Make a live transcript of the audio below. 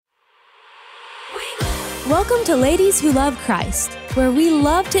Welcome to Ladies Who Love Christ, where we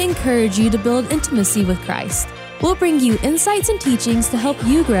love to encourage you to build intimacy with Christ. We'll bring you insights and teachings to help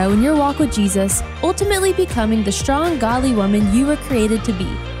you grow in your walk with Jesus, ultimately becoming the strong, godly woman you were created to be.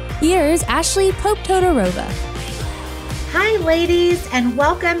 Here's Ashley Pope Todorova. Hi, ladies, and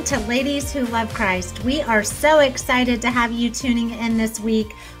welcome to Ladies Who Love Christ. We are so excited to have you tuning in this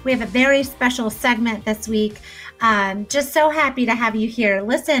week. We have a very special segment this week. Just so happy to have you here.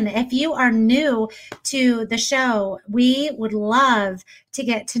 Listen, if you are new to the show, we would love to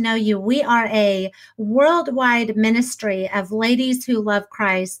get to know you. We are a worldwide ministry of ladies who love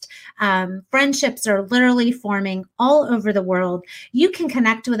Christ. Friendships are literally forming all over the world. You can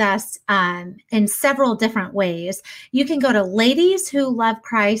connect with us in several different ways. You can go to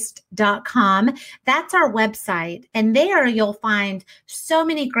ladieswholovechrist.com. That's our website. And there you'll find so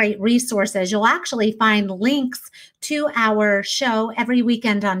many great resources. You'll actually find links to our show every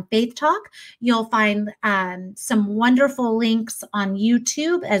weekend on Faith Talk. You'll find some wonderful links on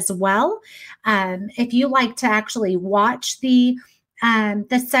YouTube as well. If you like to actually watch the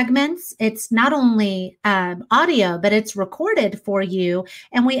segments, it's not only audio, but it's recorded for you.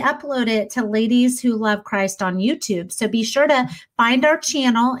 And we upload it to Ladies Who Love Christ on YouTube. So be sure to find our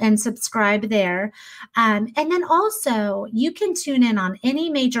channel and subscribe there. And then also you can tune in on any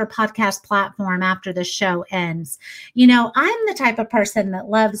major podcast platform after the show ends. You know, I'm the type of person that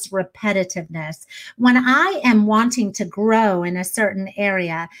loves repetitiveness. When I am wanting to grow in a certain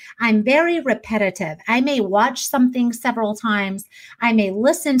area, I'm very repetitive. I may watch something several times. I may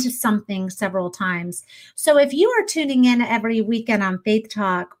listen to something several times. So if you are tuning in every weekend on Faith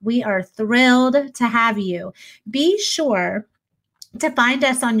Talk, we are thrilled to have you. Be sure to find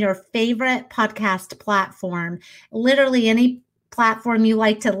us on your favorite podcast platform. Literally any platform you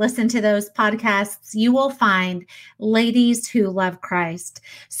like to listen to those podcasts, you will find Ladies Who Love Christ.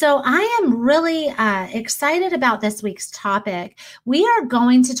 So I am really excited about this week's topic. We are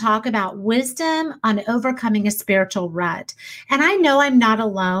going to talk about wisdom on overcoming a spiritual rut. And I know I'm not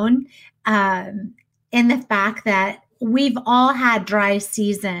alone in the fact that we've all had dry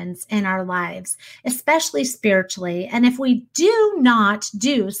seasons in our lives, especially spiritually. And if we do not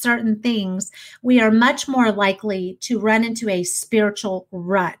do certain things, we are much more likely to run into a spiritual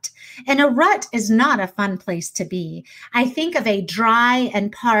rut. And a rut is not a fun place to be. I think of a dry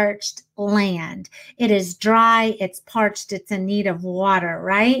and parched land. It is dry, it's parched, it's in need of water,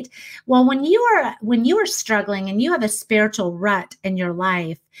 right? Well, when you are struggling and you have a spiritual rut in your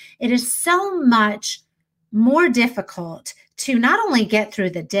life, it is so much more difficult to not only get through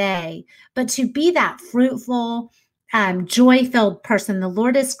the day, but to be that fruitful, joy-filled person the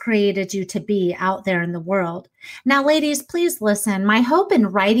Lord has created you to be out there in the world. Now, ladies, please listen. My hope in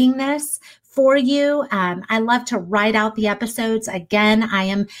writing this for you, I love to write out the episodes. Again, I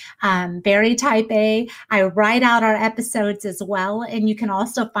am very type A. I write out our episodes as well, and you can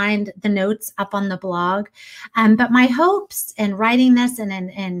also find the notes up on the blog. But my hopes in writing this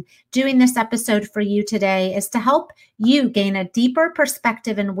and doing this episode for you today is to help you gain a deeper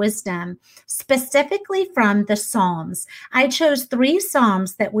perspective and wisdom, specifically from the Psalms. I chose 3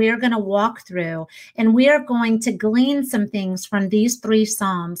 Psalms that we are going to walk through, and we are going to glean some things from these 3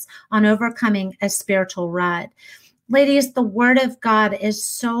 Psalms on overcoming a spiritual rut. Ladies, the Word of God is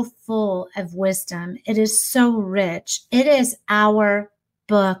so full of wisdom. It is so rich. It is our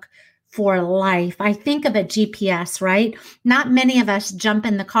book for life. I think of a GPS, right? Not many of us jump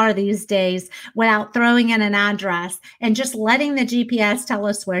in the car these days without throwing in an address and just letting the GPS tell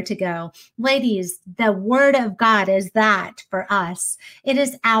us where to go. Ladies, the Word of God is that for us. It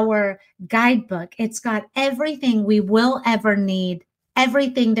is our guidebook. It's got everything we will ever need,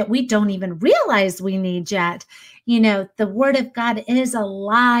 everything that we don't even realize we need yet. You know, the Word of God is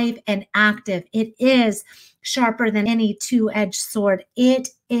alive and active. It is sharper than any two-edged sword. It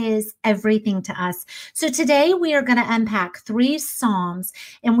is everything to us. So today we are going to unpack 3 Psalms,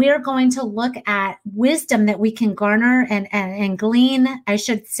 and we are going to look at wisdom that we can garner and glean, I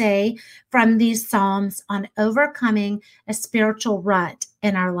should say, from these Psalms on overcoming a spiritual rut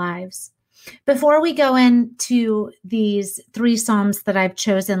in our lives. Before we go into these 3 Psalms that I've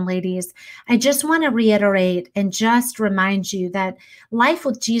chosen, ladies, I just want to reiterate and just remind you that life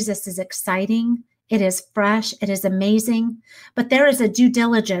with Jesus is exciting. It is fresh. It is amazing. But there is a due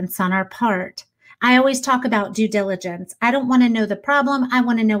diligence on our part. I always talk about due diligence. I don't want to know the problem. I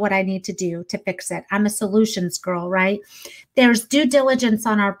want to know what I need to do to fix it. I'm a solutions girl, right? There's due diligence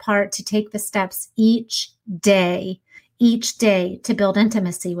on our part to take the steps each day to build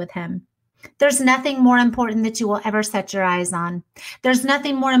intimacy with Him. There's nothing more important that you will ever set your eyes on. There's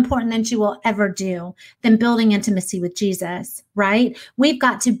nothing more important that you will ever do than building intimacy with Jesus, right? We've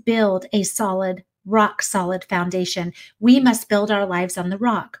got to build a solid rock solid foundation. We must build our lives on the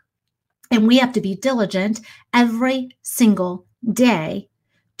rock. And we have to be diligent every single day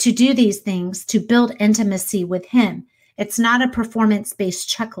to do these things, to build intimacy with him. It's not a performance-based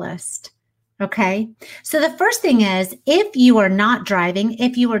checklist. Okay. So the first thing is, if you are not driving,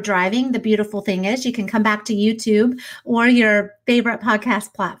 if you are driving, the beautiful thing is you can come back to YouTube or your favorite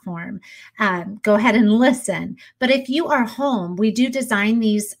podcast platform. Go ahead and listen. But if you are home, we do design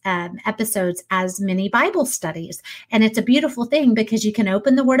these episodes as mini Bible studies. And it's a beautiful thing because you can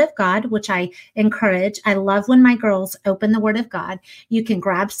open the Word of God, which I encourage. I love when my girls open the Word of God. You can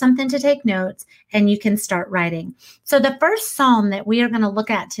grab something to take notes and you can start writing. So the first psalm that we are going to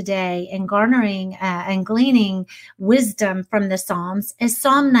look at today and garnering and gleaning wisdom from the Psalms is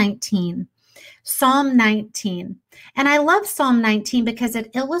Psalm 19. Psalm 19. And I love Psalm 19 because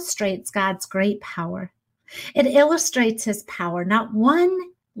it illustrates God's great power. It illustrates his power. Not one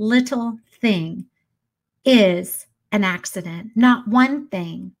little thing is an accident. Not one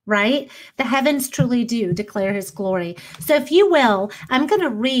thing, right? The heavens truly do declare his glory. So if you will, I'm going to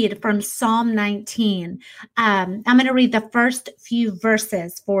read from Psalm 19. I'm going to read the first few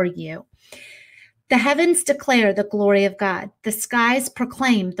verses for you. The heavens declare the glory of God. The skies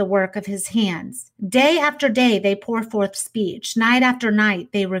proclaim the work of his hands. Day after day, they pour forth speech. Night after night,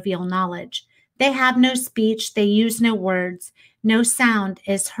 they reveal knowledge. They have no speech. They use no words. No sound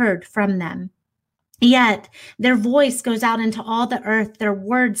is heard from them. Yet their voice goes out into all the earth, their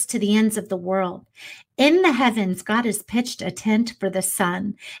words to the ends of the world. In the heavens, God has pitched a tent for the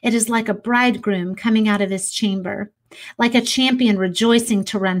sun. It is like a bridegroom coming out of his chamber, like a champion rejoicing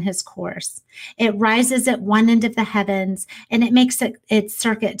to run his course. It rises at one end of the heavens and it makes its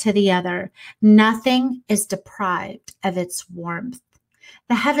circuit to the other. Nothing is deprived of its warmth.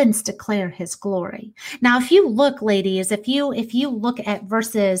 The heavens declare his glory. Now, if you look, ladies, if you look at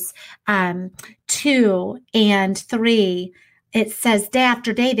verses 2 and 3, it says, day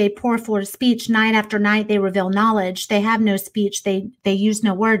after day, they pour forth speech. Night after night, they reveal knowledge. They have no speech. They use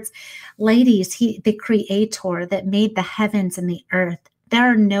no words. Ladies, the creator that made the heavens and the earth, there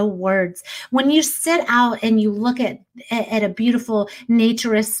are no words. When you sit out and you look at a beautiful,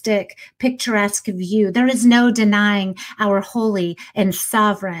 naturistic, picturesque view, there is no denying our holy and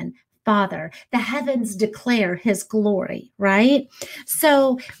sovereign Father. The heavens declare his glory, right?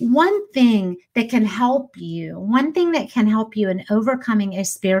 So one thing that can help you in overcoming a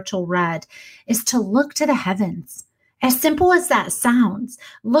spiritual rut is to look to the heavens. As simple as that sounds,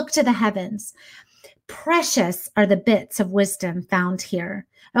 look to the heavens. Precious are the bits of wisdom found here.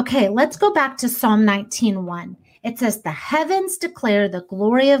 Okay, let's go back to Psalm 19:1. It says, the heavens declare the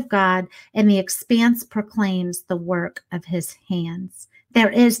glory of God, and the expanse proclaims the work of his hands. There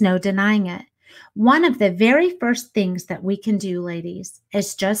is no denying it. One of the very first things that we can do, ladies,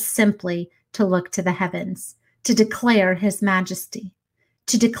 is just simply to look to the heavens, to declare his majesty,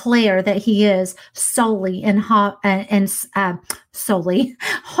 to declare that he is solely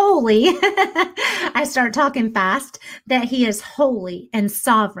holy. I start talking fast, that he is holy and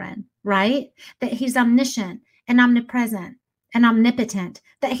sovereign, right? That he's omniscient and omnipresent and omnipotent,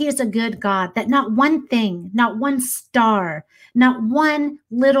 that he is a good God, that not one thing, not one star, not one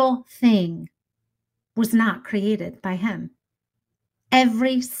little thing was not created by him.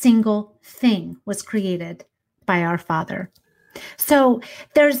 Every single thing was created by our Father. So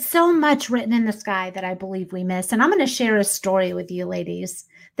there's so much written in the sky that I believe we miss. And I'm going to share a story with you, ladies.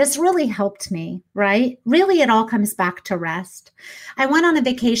 This really helped me, right? Really, it all comes back to rest. I went on a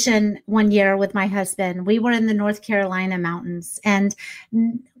vacation one year with my husband. We were in the North Carolina mountains. And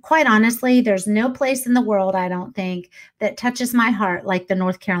quite honestly, there's no place in the world, I don't think, that touches my heart like the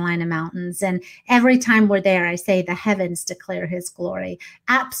North Carolina mountains. And every time we're there, I say the heavens declare his glory.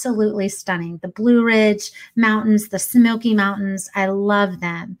 Absolutely stunning. The Blue Ridge Mountains, the Smoky Mountains, I love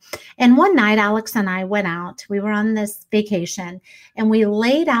them. And one night, Alex and I went out. We were on this vacation and we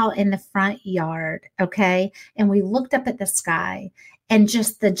laid out in the front yard, okay? And we looked up at the sky and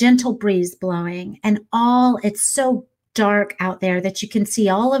just the gentle breeze blowing and it's so dark out there that you can see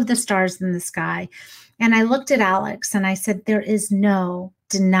all of the stars in the sky. And I looked at Alex and I said, there is no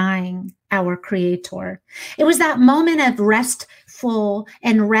denying our creator. It was that moment of restful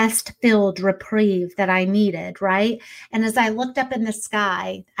and rest-filled reprieve that I needed, right? And as I looked up in the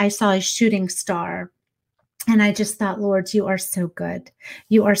sky, I saw a shooting star. And I just thought, Lord, you are so good.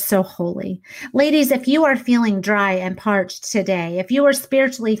 You are so holy. Ladies, if you are feeling dry and parched today, if you are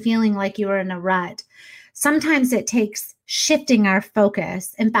spiritually feeling like you are in a rut, sometimes it takes shifting our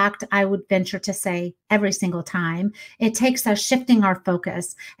focus. In fact, I would venture to say every single time, it takes us shifting our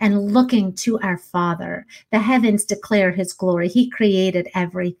focus and looking to our Father. The heavens declare his glory. He created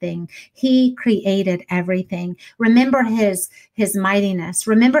everything. He created everything. Remember his mightiness.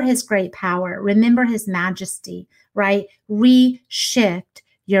 Remember his great power. Remember his majesty, right? Reshift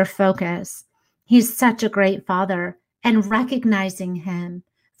your focus. He's such a great Father, and recognizing him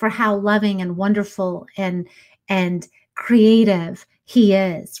for how loving and wonderful and creative he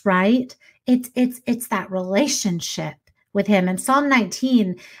is, right? It's that relationship with him. And Psalm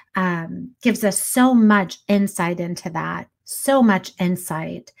 19 gives us so much insight into that, so much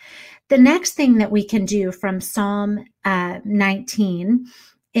insight. The next thing that we can do from Psalm 19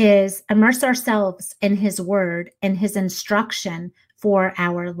 is immerse ourselves in his word and his instruction for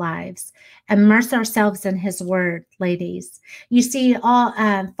our lives. Immerse ourselves in his word, ladies. You see,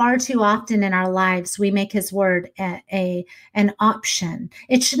 far too often in our lives, we make his word an option.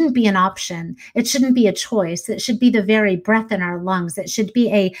 It shouldn't be an option. It shouldn't be a choice. It should be the very breath in our lungs. It should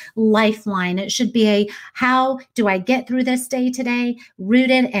be a lifeline. It should be how do I get through this day today?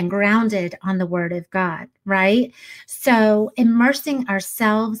 Rooted and grounded on the word of God, right? So immersing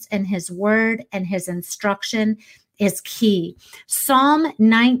ourselves in his word and his instruction is key. Psalm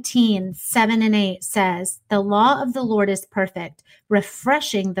 19, 7 and 8 says, the law of the Lord is perfect,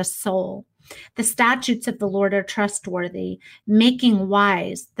 refreshing the soul. The statutes of the Lord are trustworthy, making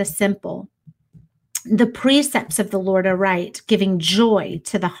wise the simple. The precepts of the Lord are right, giving joy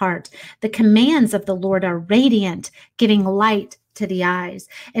to the heart. The commands of the Lord are radiant, giving light to the eyes.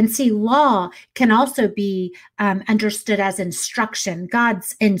 And see, law can also be understood as instruction,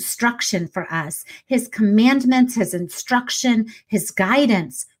 God's instruction for us, his commandments, his instruction, his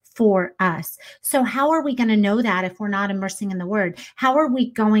guidance for us. So how are we going to know that if we're not immersing in the word? How are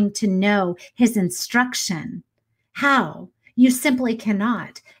we going to know his instruction? How? You simply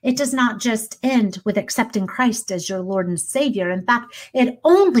cannot. It does not just end with accepting Christ as your Lord and Savior. In fact, it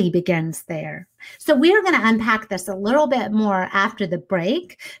only begins there. So we are going to unpack this a little bit more after the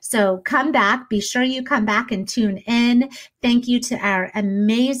break. So come back. Be sure you come back and tune in. Thank you to our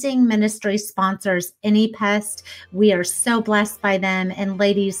amazing ministry sponsors, AnyPest. We are so blessed by them. And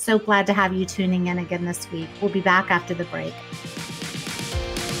ladies, so glad to have you tuning in again this week. We'll be back after the break.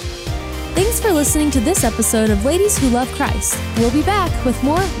 Thanks for listening to this episode of Ladies Who Love Christ. We'll be back with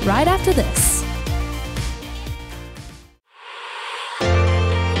more right after this.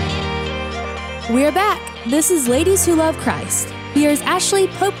 We're back. This is Ladies Who Love Christ. Here's Ashley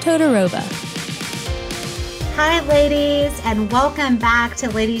Pope Todorova. Hi, ladies, and welcome back to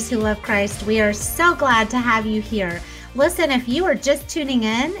Ladies Who Love Christ. We are so glad to have you here. Listen, if you are just tuning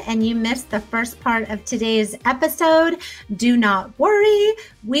in and you missed the first part of today's episode, do not worry.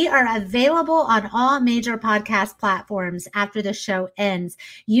 We are available on all major podcast platforms after the show ends.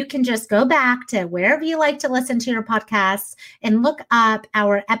 You can just go back to wherever you like to listen to your podcasts and look up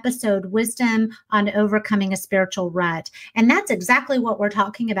our episode, Wisdom on Overcoming a Spiritual Rut. And that's exactly what we're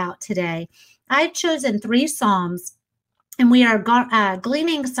talking about today. I've chosen 3 Psalms, and we are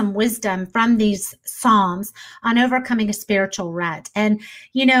gleaning some wisdom from these Psalms on overcoming a spiritual rut. And,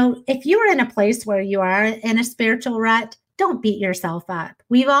 you know, if you are in a place where you are in a spiritual rut, don't beat yourself up.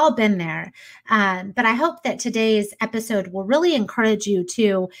 We've all been there. But I hope that today's episode will really encourage you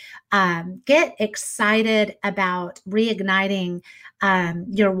to get excited about reigniting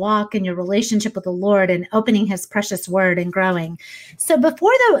your walk and your relationship with the Lord and opening his precious word and growing. So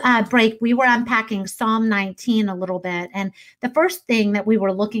before the break, we were unpacking Psalm 19 a little bit. And the first thing that we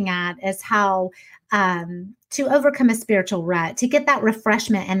were looking at is how to overcome a spiritual rut, to get that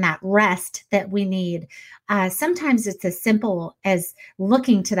refreshment and that rest that we need. Sometimes it's as simple as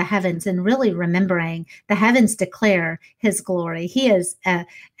looking to the heavens and really remembering the heavens declare his glory. He is a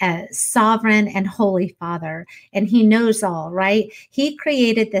sovereign and holy Father, and he knows all, right? He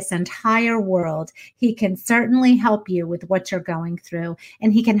created this entire world. He can certainly help you with what you're going through,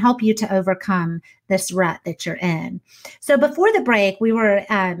 and he can help you to overcome this rut that you're in. So before the break, we were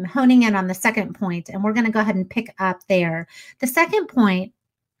honing in on the second point, and we're going to go ahead and pick up there. The second point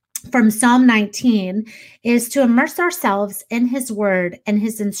from Psalm 19 is to immerse ourselves in his word and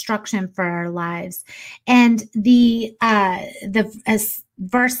his instruction for our lives. And the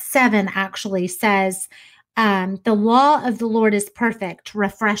verse 7 actually says, the law of the Lord is perfect,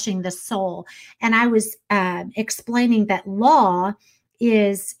 refreshing the soul. And I was explaining that law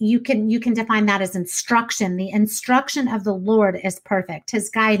is, you can define that as instruction. The instruction of the Lord is perfect. His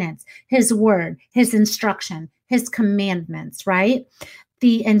guidance, his word, his instruction, his commandments, right?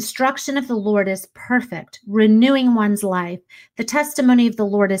 The instruction of the Lord is perfect, renewing one's life. The testimony of the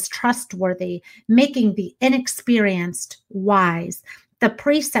Lord is trustworthy, making the inexperienced wise. The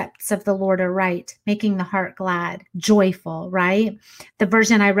precepts of the Lord are right, making the heart glad, joyful, right? The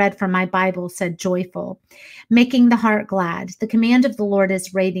version I read from my Bible said joyful, making the heart glad. The command of the Lord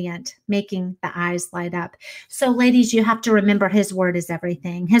is radiant, making the eyes light up. So ladies, you have to remember his word is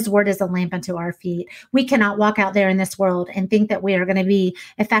everything. His word is a lamp unto our feet. We cannot walk out there in this world and think that we are going to be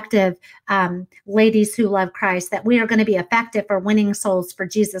effective ladies who love Christ, that we are going to be effective for winning souls for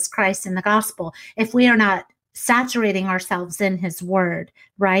Jesus Christ in the gospel if we are not saturating ourselves in his word,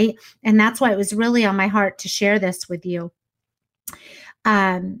 right? And that's why it was really on my heart to share this with you.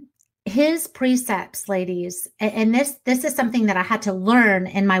 His precepts, ladies, and this is something that I had to learn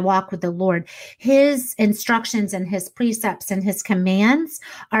in my walk with the Lord. His instructions and his precepts and his commands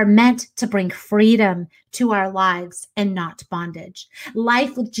are meant to bring freedom to our lives and not bondage.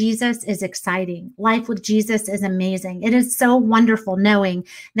 Life with Jesus is exciting. Life with Jesus is amazing. It is so wonderful knowing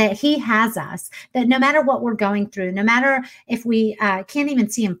that he has us, that no matter what we're going through, no matter if we can't even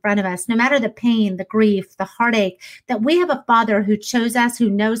see in front of us, no matter the pain, the grief, the heartache, that we have a Father who chose us, who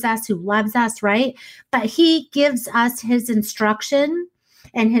knows us, who loves us, right? But he gives us his instruction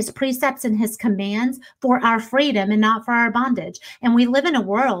and his precepts and his commands for our freedom and not for our bondage. And we live in a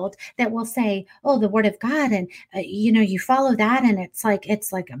world that will say, oh, the word of God, and you follow that, and it's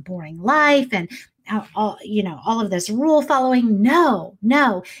like a boring life, and all of this rule following. No,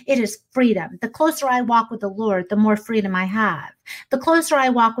 it is freedom. The closer I walk with the Lord, the more freedom I have. The closer I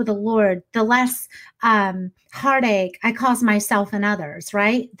walk with the Lord, the less heartache I cause myself and others,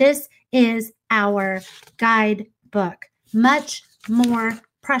 right? This is our guidebook. Much more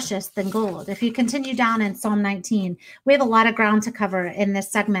precious than gold. If you continue down in Psalm 19, we have a lot of ground to cover in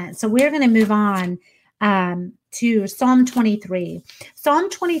this segment. So we're going to move on to Psalm 23. Psalm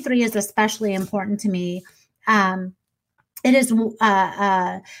 23 is especially important to me. It is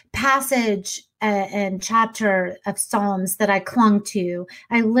a passage and chapter of Psalms that I clung to.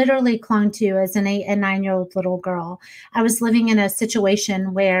 I literally clung to as an 8 and 9-year-old little girl. I was living in a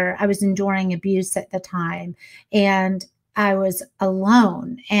situation where I was enduring abuse at the time, and I was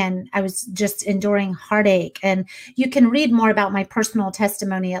alone, and I was just enduring heartache. And you can read more about my personal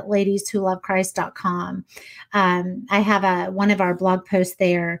testimony at ladieswholovechrist.com. I have one of our blog posts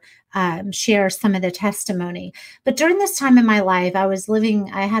there, share some of the testimony. But during this time in my life, I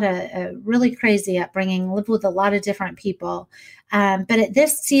had a really crazy upbringing, lived with a lot of different people. But at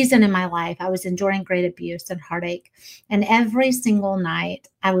this season in my life, I was enduring great abuse and heartache. And every single night,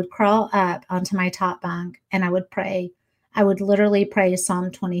 I would crawl up onto my top bunk and I would pray. I would literally pray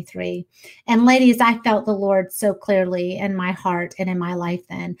Psalm 23. And ladies, I felt the Lord so clearly in my heart and in my life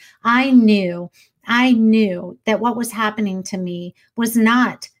then. I knew that what was happening to me was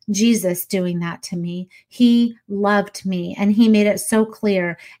not Jesus doing that to me. He loved me, and he made it so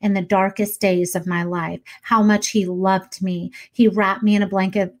clear in the darkest days of my life how much he loved me. He wrapped me in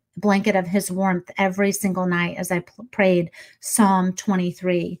a blanket of his warmth every single night as I prayed Psalm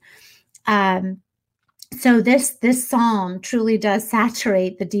 23. So this psalm truly does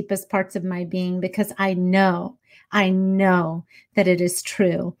saturate the deepest parts of my being, because I know that it is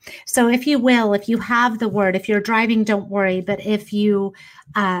true. So if you have the word, if you're driving, don't worry. But if you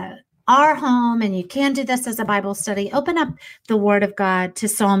are home and you can do this as a Bible study, open up the word of God to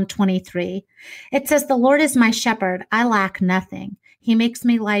Psalm 23. It says, "The Lord is my shepherd. I lack nothing. He makes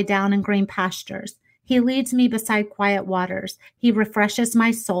me lie down in green pastures. He leads me beside quiet waters. He refreshes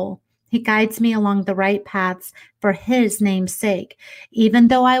my soul. He guides me along the right paths for his name's sake. Even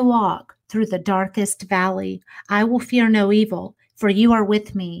though I walk through the darkest valley, I will fear no evil, for you are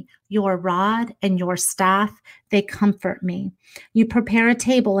with me. Your rod and your staff, they comfort me. You prepare a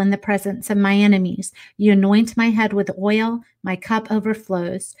table in the presence of my enemies. You anoint my head with oil. My cup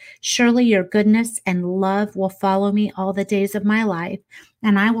overflows. Surely your goodness and love will follow me all the days of my life,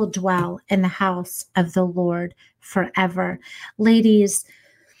 and I will dwell in the house of the Lord forever." Ladies,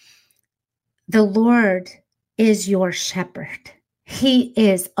 the Lord is your shepherd. He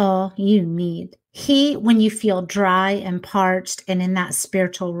is all you need. When you feel dry and parched and in that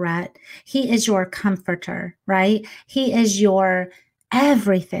spiritual rut, he is your comforter, right? He is your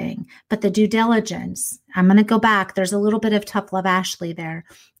everything. But the due diligence, I'm going to go back. There's a little bit of tough love Ashley there.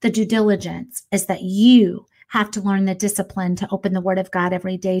 The due diligence is that you have to learn the discipline to open the word of God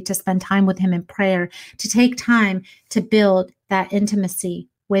every day, to spend time with him in prayer, to take time to build that intimacy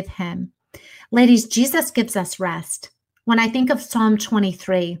with him. Ladies, Jesus gives us rest. When I think of Psalm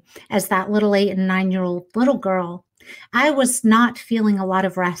 23 as that little 8 and 9-year-old little girl, I was not feeling a lot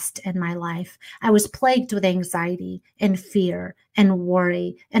of rest in my life. I was plagued with anxiety and fear and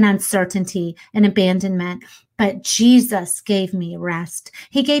worry and uncertainty and abandonment. But Jesus gave me rest.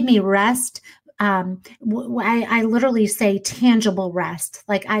 He gave me rest. I literally say tangible rest.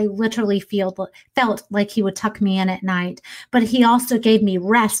 Like I literally felt like he would tuck me in at night, but he also gave me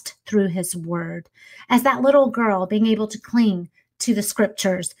rest through his word. As that little girl, being able to cling to the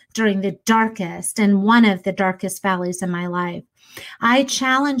scriptures during the darkest and one of the darkest valleys in my life. I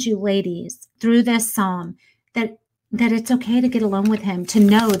challenge you ladies through this psalm that it's okay to get alone with him, to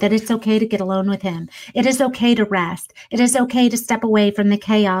know that it's okay to get alone with him. It is okay to rest. It is okay to step away from the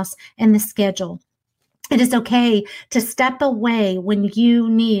chaos and the schedule. It is okay to step away when you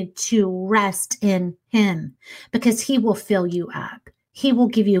need to rest in him, because he will fill you up. He will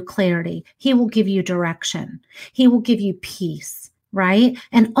give you clarity. He will give you direction. He will give you peace, right?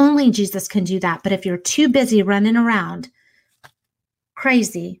 And only Jesus can do that. But if you're too busy running around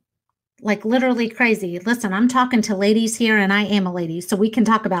crazy, like literally crazy. Listen, I'm talking to ladies here and I am a lady, so we can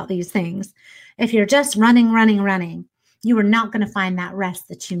talk about these things. If you're just running, you are not going to find that rest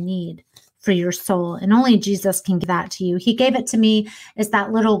that you need for your soul. And only Jesus can give that to you. He gave it to me as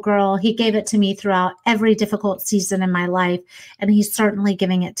that little girl. He gave it to me throughout every difficult season in my life. And he's certainly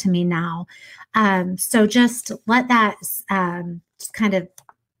giving it to me now. So just let that just kind of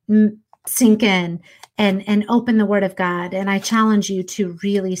sink in and open the word of God. And I challenge you to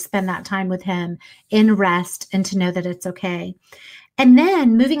really spend that time with him in rest and to know that it's okay. And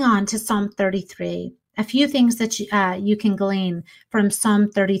then moving on to Psalm 33, a few things that you can glean from Psalm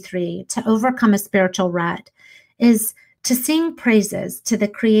 33 to overcome a spiritual rut is to sing praises to the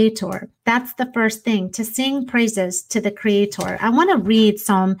Creator. That's the first thing, to sing praises to the Creator. I want to read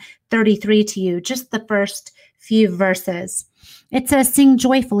Psalm 33 to you, just the first few verses. It says, "Sing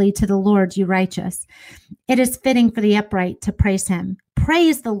joyfully to the Lord, you righteous. It is fitting for the upright to praise him.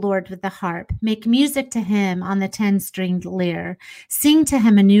 Praise the Lord with the harp. Make music to him on the 10-stringed lyre. Sing to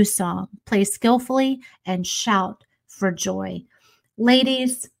him a new song. Play skillfully and shout for joy."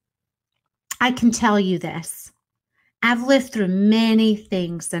 Ladies, I can tell you this. I've lived through many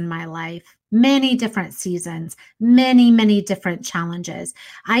things in my life, many different seasons, many different challenges.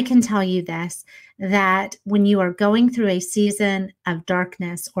 I can tell you this, that when you are going through a season of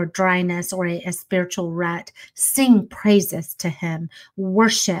darkness or dryness or a spiritual rut, sing praises to him,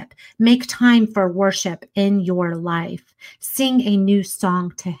 worship, make time for worship in your life, sing a new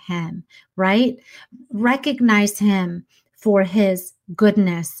song to him, right? Recognize him for his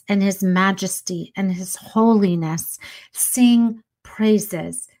goodness and his majesty and his holiness. Sing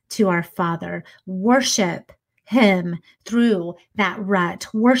praises to our Father. Worship him through that rut.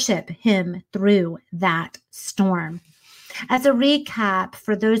 Worship him through that storm. As a recap,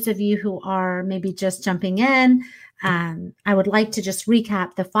 for those of you who are maybe just jumping in, I would like to just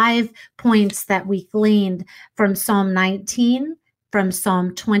recap the 5 points that we gleaned from Psalm 19, from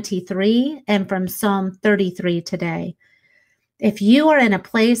Psalm 23, and from Psalm 33 today. If you are in a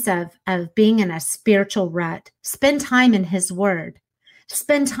place of being in a spiritual rut, spend time in his word.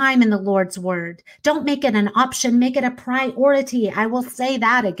 Spend time in the Lord's word. Don't make it an option. Make it a priority. I will say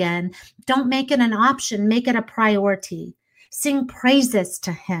that again. Don't make it an option. Make it a priority. Sing praises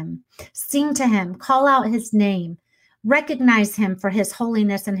to him. Sing to him. Call out his name. Recognize him for his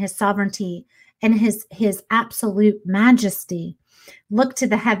holiness and his sovereignty and his absolute majesty. Look to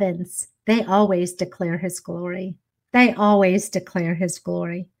the heavens. They always declare his glory. They always declare his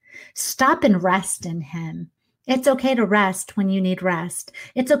glory. Stop and rest in him. It's okay to rest when you need rest.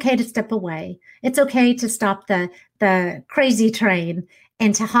 It's okay to step away. It's okay to stop the crazy train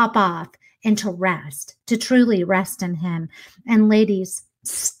and to hop off and to rest, to truly rest in him. And ladies,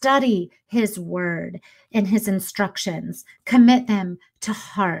 study his word and his instructions. Commit them to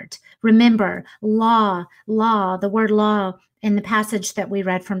heart. Remember, law, the word law in the passage that we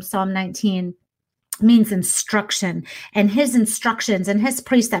read from Psalm 19 means instruction, and his instructions and his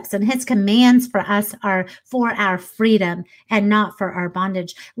precepts and his commands for us are for our freedom and not for our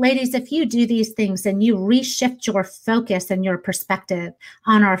bondage. Ladies, if you do these things and you reshift your focus and your perspective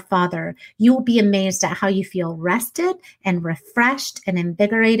on our Father, you will be amazed at how you feel rested and refreshed and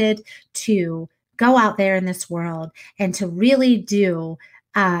invigorated to go out there in this world and to really do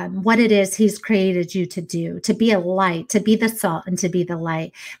what it is he's created you to do, to be a light, to be the salt, and to be the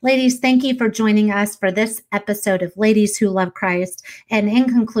light. Ladies, thank you for joining us for this episode of Ladies Who Love Christ. And in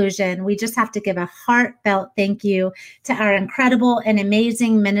conclusion, we just have to give a heartfelt thank you to our incredible and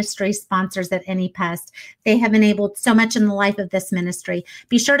amazing ministry sponsors at AnyPest. They have enabled so much in the life of this ministry.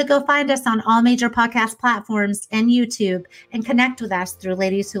 Be sure to go find us on all major podcast platforms and YouTube and connect with us through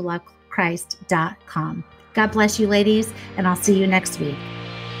ladieswholovechrist.com. God bless you, ladies, and I'll see you next week.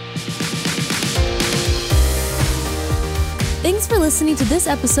 Thanks for listening to this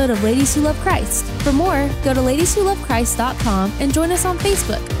episode of Ladies Who Love Christ. For more, go to ladieswholovechrist.com and join us on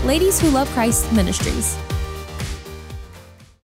Facebook, Ladies Who Love Christ Ministries.